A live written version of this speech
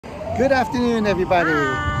Good afternoon, everybody.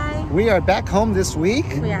 Hi. We are back home this week.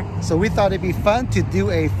 We are. So we thought it'd be fun to do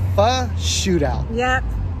a Pho Shootout. Yep.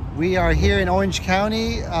 We are here in Orange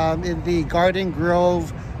County in the Garden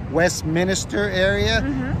Grove, Westminster area,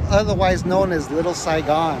 otherwise known as Little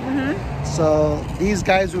Saigon. So these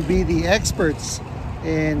guys would be the experts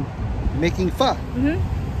in making pho.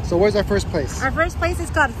 So where's our first place? Our first place is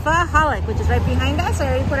called PhoHolic, which is right behind us. I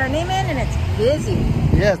already put our name in and it's busy.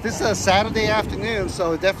 Yes, this is a Saturday afternoon,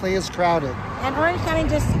 so it definitely is crowded. And Orange County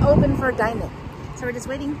just opened for dining. So we're just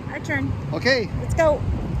waiting our turn. Okay. Let's go.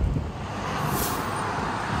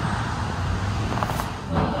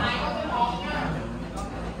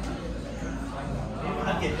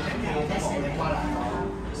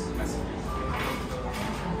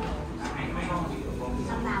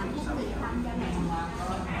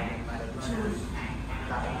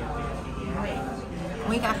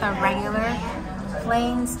 We got the regular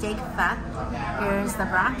plain steak pho. Here's the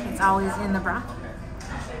broth. It's always in the broth.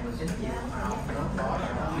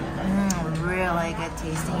 Really good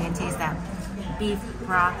tasting. You can taste that beef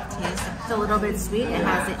broth taste. It's a little bit sweet. It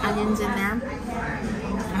has the onions in there.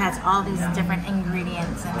 It has all these different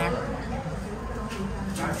ingredients in there.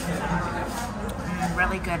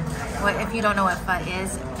 Really good. If you don't know what pho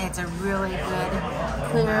is, it's a really good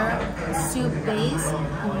clear soup base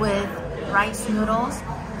with rice noodles,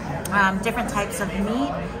 different types of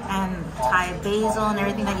meat, and Thai basil and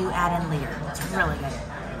everything that you add in later. It's really good.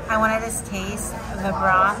 I wanted to taste the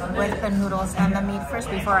broth with the noodles and the meat first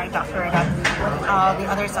before I doctor it up with all the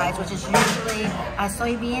other sides, which is usually a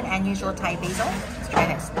soybean and usual Thai basil. Let's try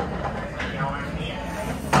this.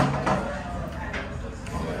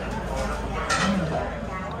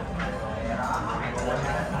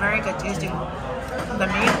 Very good tasting. The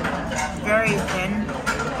meat, very thin,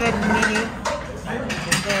 good meaty.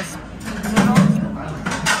 This noodles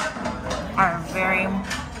are very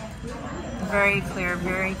clear,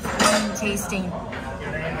 very clean tasting.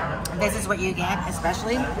 This is what you get,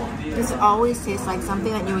 especially. This always tastes like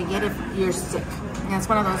something that you would get if you're sick. And it's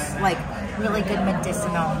one of those like really good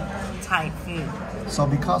medicinal type food. So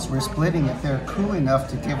because we're splitting it, they're cool enough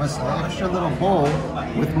to give us an extra little bowl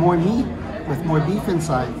with more meat, with more beef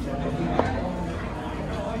inside.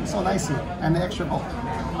 It's so nicey, and the extra bowl.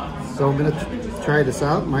 So I'm gonna try this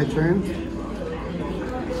out. My turn.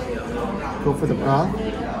 Go for the broth.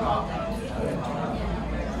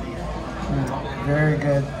 Very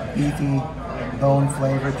good beefy bone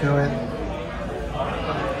flavor to it.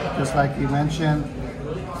 Just like you mentioned,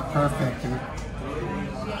 it's perfect.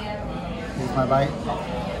 Here's my bite.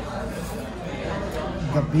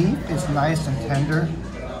 The beef is nice and tender.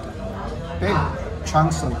 Big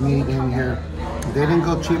chunks of meat in here. They didn't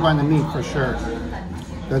go cheap on the meat for sure.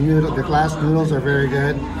 The glass noodles are very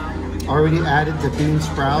good. Already added the bean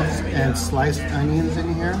sprouts and sliced onions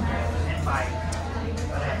in here.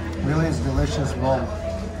 Really is a delicious bowl.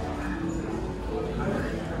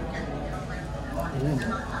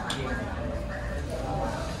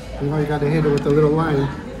 You know you gotta hit it with a little lime.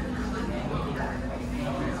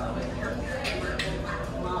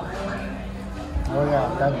 Oh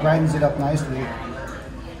yeah, that grinds it up nicely.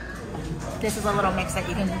 This is a little mix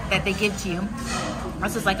that they give to you.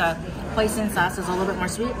 This is like a hoisin sauce. It's a little bit more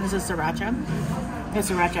sweet. This is sriracha. The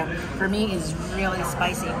sriracha for me is really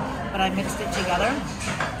spicy, but I mixed it together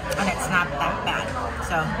and it's not that bad.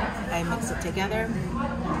 So I mix it together,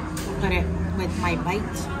 put it with my bite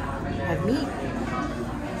of meat.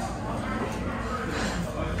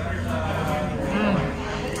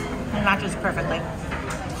 It matches perfectly.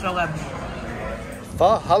 So good.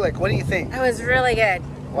 PhoHolic, what do you think? It was really good.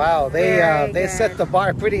 Wow, they set the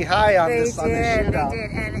bar pretty high on this shootout. They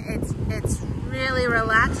did, and it's really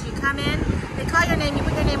relaxed. You come in, they call your name, you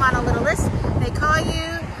put your name on a little list, they call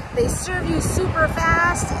you, they serve you super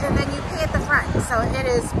fast, and then you pay at the front. So it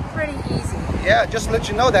is pretty easy. Yeah, just to let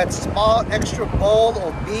you know, that small extra bowl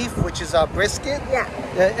of beef, which is a brisket. Yeah.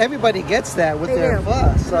 Everybody gets that with their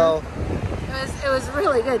pho. So it was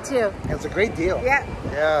really good too. It was a great deal. Yeah.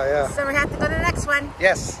 Yeah. So we have to go to the next one.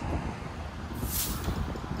 Yes.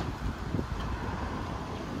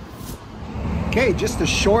 Okay, just a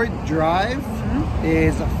short drive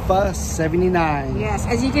is Pho 79. Yes,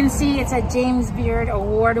 as you can see, it's a James Beard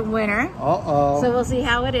Award winner. So we'll see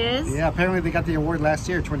how it is. Yeah, apparently they got the award last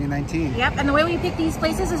year, 2019. Yep, and the way we pick these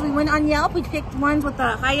places is we went on Yelp. We picked ones with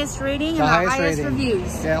the highest rating and the highest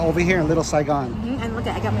reviews. Yeah, over here in Little Saigon. And look,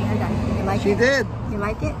 I got my hair done. You like it? She did. You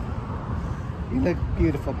like it? You look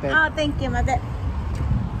beautiful, babe. Oh, thank you, mother.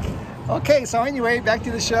 Okay, so anyway, back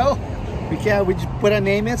to the show. We just put our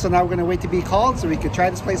name in, so now we're gonna wait to be called so we could try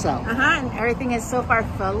this place out. And everything is so far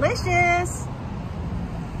delicious.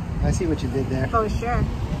 I see what you did there. For sure.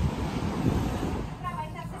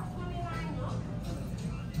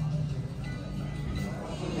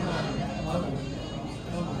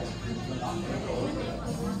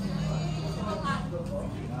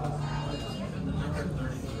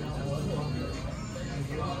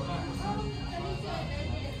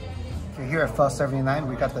 here at Pho 79,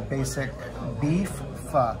 we got the basic beef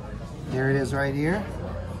pho. Here it is right here.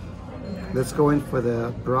 Let's go in for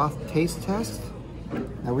the broth taste test.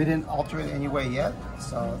 Now we didn't alter it anyway yet,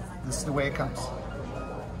 so this is the way it comes.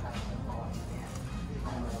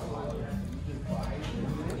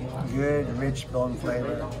 Good, rich bone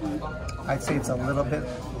flavor. I'd say it's a little bit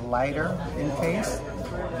lighter in taste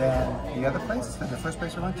than the other place, than the first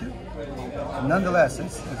place we went to. Nonetheless,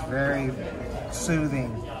 it's very soothing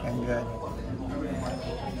and good.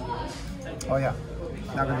 Oh yeah.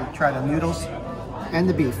 Now we're gonna try the noodles and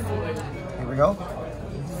the beef. Here we go.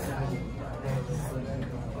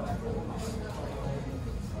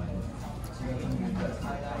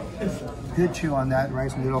 Good chew on that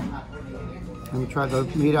rice noodle. Let me try the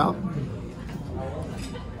meat out.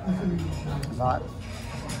 A lot.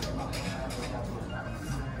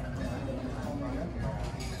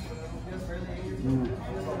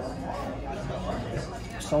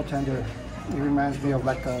 So tender. It reminds me of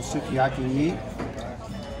like a sukiyaki meat.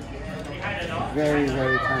 Very,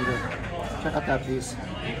 very tender. Check out that piece.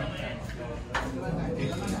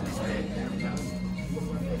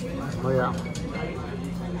 Oh yeah.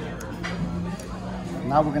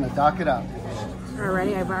 Now we're gonna dock it up.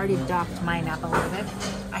 Already, I've already docked mine up a little bit.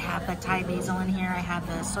 I have the Thai basil in here, I have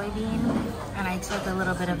the soybean, and I took a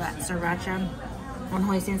little bit of that sriracha and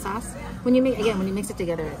hoisin sauce. When you mix it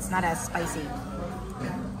together, it's not as spicy.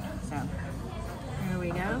 So, here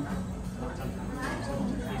we go.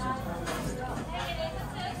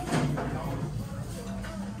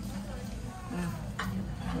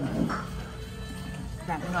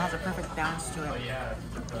 That noodle has a perfect balance to it.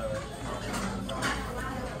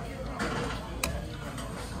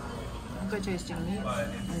 Good tasting meat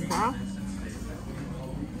and broth.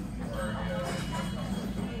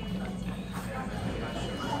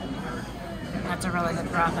 That's a really good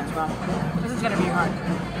broth as well. This is gonna be hard.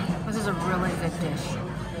 This is a really good dish.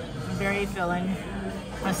 Very filling.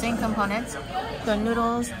 The same components, the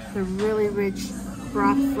noodles, the really rich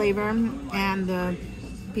broth flavor, and the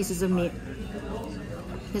pieces of meat.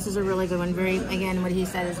 This is a really good one. Very, again, what he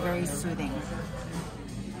said is very soothing.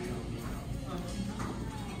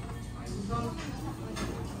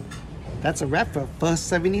 That's a wrap for Pho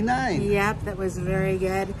 79. Yep, that was very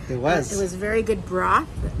good. It was. It was very good broth.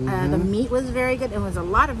 The meat was very good. It was a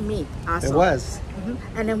lot of meat also. It was.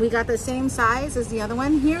 And then we got the same size as the other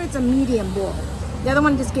one. Here it's a medium bowl. The other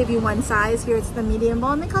one just gave you one size. Here it's the medium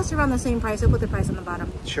bowl, and they cost around the same price. I'll put the price on the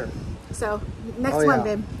bottom. Sure. So, next one,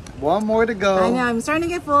 babe. One more to go. I know, I'm starting to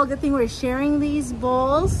get full. Good thing we're sharing these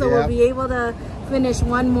bowls, so we'll be able to finish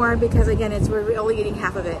one more because, again, we're only eating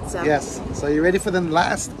half of it. So. Yes. So you ready for the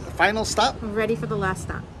final stop? I'm ready for the last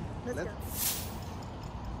stop. Let's go.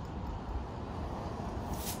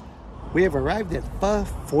 We have arrived at Pho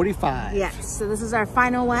 45. Yes, so this is our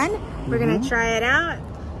final one. We're gonna try it out.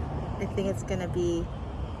 I think it's gonna be...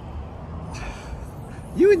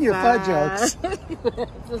 You and your pho jokes.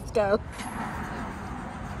 Let's go.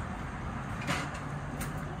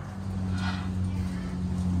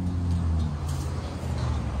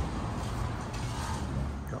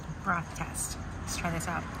 Broth test. Let's try this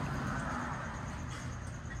out.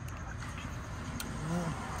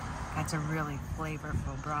 Ooh, that's a really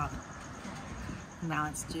flavorful broth. Now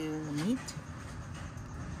let's do the meat.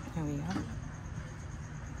 Here we go.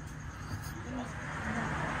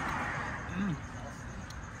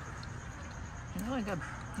 Really good.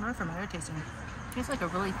 More from other tasting. Tastes like a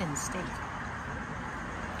really thin steak.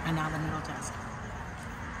 And now the noodle test.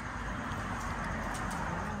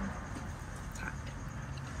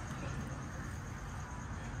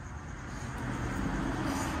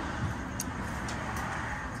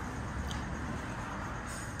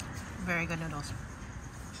 Very good noodles.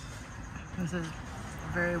 This is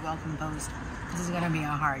very well composed. This is going to be a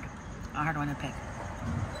hard one to pick.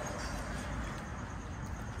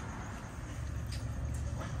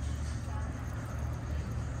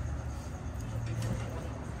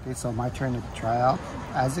 Okay, so my turn to try out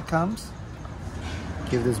as it comes.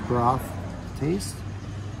 Give this broth a taste.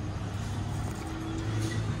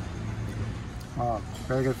 Oh,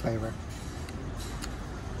 very good flavor.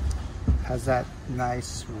 Has that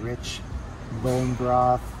nice, rich bone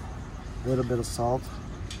broth, a little bit of salt.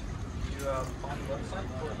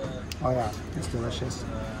 Oh yeah, it's delicious.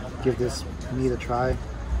 Give this meat a try.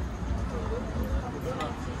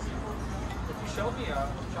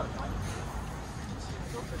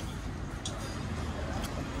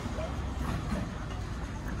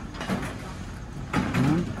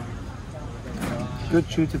 Good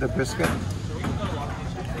chew to the brisket.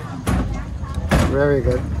 Very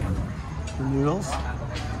good. The noodles.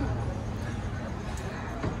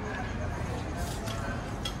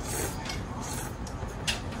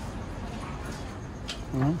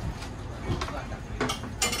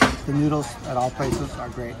 the noodles at all places are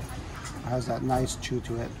great. It has that nice chew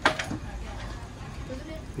to it.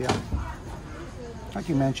 Yeah. Like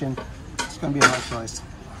you mentioned, it's going to be a hard choice.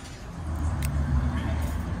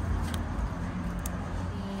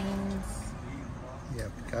 Yeah,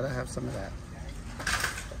 gotta have some of that.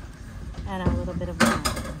 And a little bit of lime.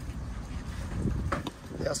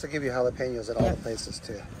 They also give you jalapenos at all the places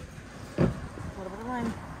too. A little bit of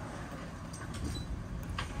lime.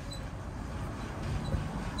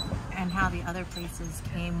 And how the other places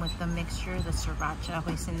came with the mixture, the sriracha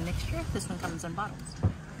hoisin mixture. This one comes in bottles.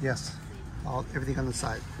 Yes, everything on the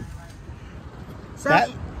side. So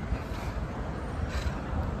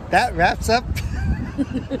that wraps up.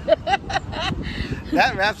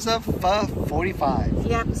 That wraps up Pho 45.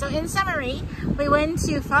 Yep. So in summary, we went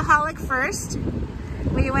to PhoHolic first.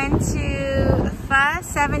 We went to Pho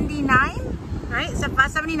 79. Right, so Pho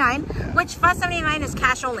 79, which Pho 79 is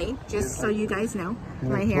cash only, just so you guys know.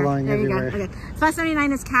 Right here. There you go. Okay. Pho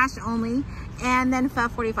 79 is cash only, and then Pho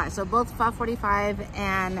 45. So both Pho 45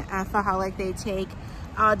 and PhoHolic, they take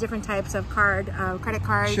all different types of credit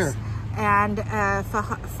cards. Sure. And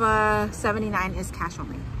Pho 79 is cash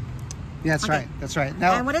only. Yeah, that's right. That's right.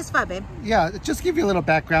 Now, and what is pho, babe? Yeah, just to give you a little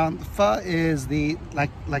background. Pho is the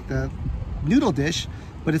like the noodle dish,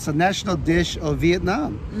 but it's a national dish of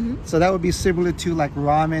Vietnam. So that would be similar to like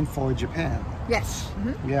ramen for Japan. Yes.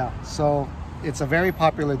 Yeah, so it's a very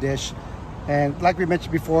popular dish, and like we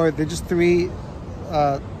mentioned before, there's just three,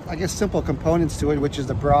 I guess, simple components to it, which is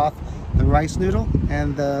the broth, the rice noodle,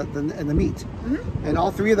 and the meat. And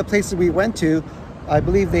all three of the places we went to, I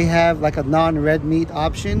believe they have like a non-red meat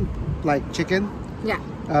option, like chicken.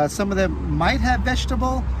 Yeah. Some of them might have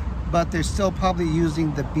vegetable, but they're still probably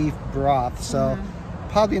using the beef broth. So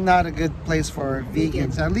probably not a good place for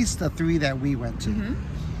vegans, at least the three that we went to.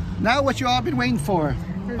 Now what you all been waiting for,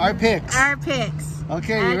 our picks. Our picks.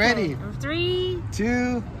 Okay, you ready? 3,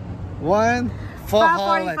 2, 1, Pho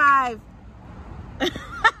 45.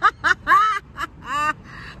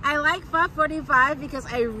 I like Pho 45 because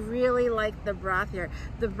I really like the broth here.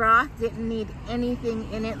 The broth didn't need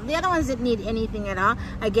anything in it. The other ones didn't need anything at all.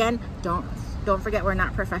 Again, don't forget, we're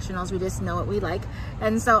not professionals. We just know what we like.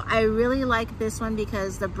 And so I really like this one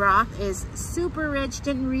because the broth is super rich,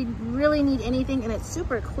 didn't really need anything, and it's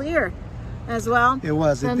super clear as well. It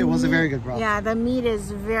was. It was a very good broth. Yeah, the meat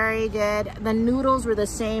is very good. The noodles were the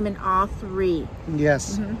same in all three.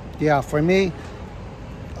 Yes. Yeah, for me,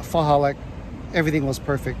 PhoHolic, everything was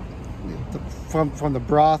perfect. From the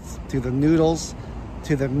broth to the noodles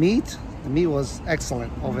to the meat was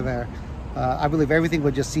excellent over there. I believe everything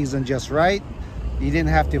was just seasoned just right. You didn't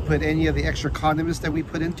have to put any of the extra condiments that we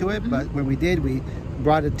put into it, but when we did, we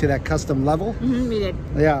brought it to that custom level. We did.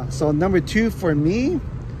 Yeah, so number 2 for me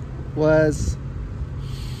was,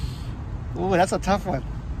 oh, that's a tough one.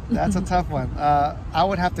 That's a tough one. I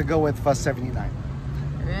would have to go with Pho 79.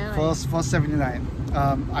 Really? Pho 79.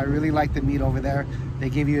 I really like the meat over there. They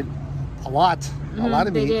give you a lot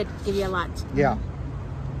of meat. They did give you a lot. Yeah.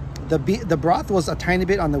 The broth was a tiny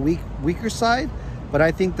bit on the weaker side, but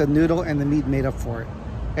I think the noodle and the meat made up for it.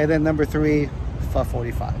 And then number 3, Pho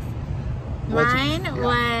 45. Mine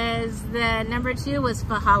was the number 2 was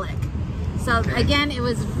PhoHolic. So again, it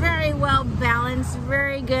was very well balanced,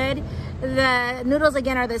 very good. The noodles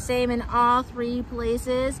again are the same in all three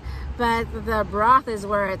places, but the broth is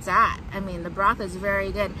where it's at. I mean, the broth is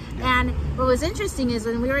very good. And what was interesting is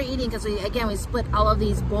when we were eating, because we split all of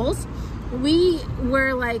these bowls, we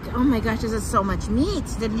were like, oh my gosh, this is so much meat.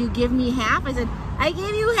 Did you give me half? I said, I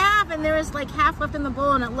gave you half, and there was like half left in the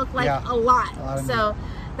bowl, and it looked like a lot. So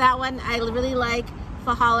that one, I really like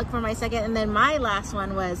PhoHolic for my second, and then my last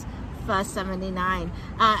one was Pho 79.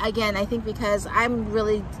 Again, I think because I'm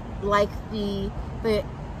really like the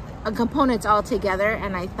components all together,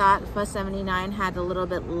 and I thought Pho 79 had a little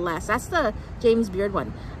bit less. That's the James Beard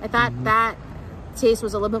one. I thought that taste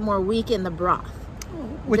was a little bit more weak in the broth.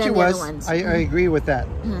 Which it was. I agree with that.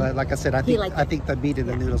 But like I said, I think the meat and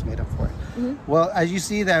the noodles made up for it. Well, as you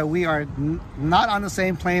see that we are not on the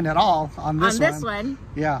same plane at all on this one.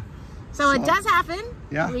 Yeah. So it does happen.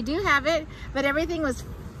 Yeah. We do have it, but everything was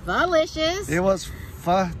delicious. It was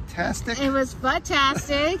fantastic. It was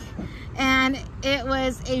fantastic. And it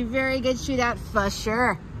was a very good shootout for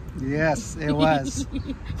sure. Yes, it was.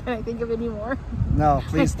 Can I think of any more? No,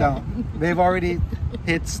 please don't. They've already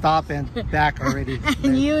hit stop and back already.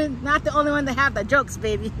 And you're not the only one to have the jokes,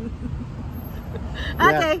 baby.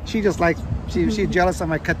 Okay. Yeah, she just likes, she's jealous I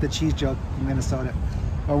might cut the cheese joke in Minnesota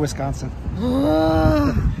or Wisconsin. Okay.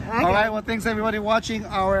 All right, well, thanks everybody watching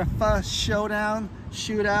our Pho Showdown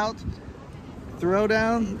shootout.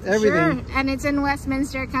 throwdown, everything. Sure, and it's in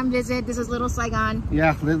Westminster. Come visit. This is Little Saigon.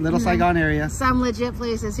 Yeah, Little Saigon area. Some legit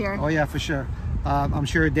places here. Oh yeah, for sure. I'm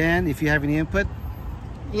sure, Dan, if you have any input,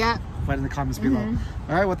 yeah, put it in the comments below.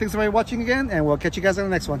 All right, well, thanks for watching again, and we'll catch you guys on the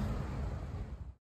next one.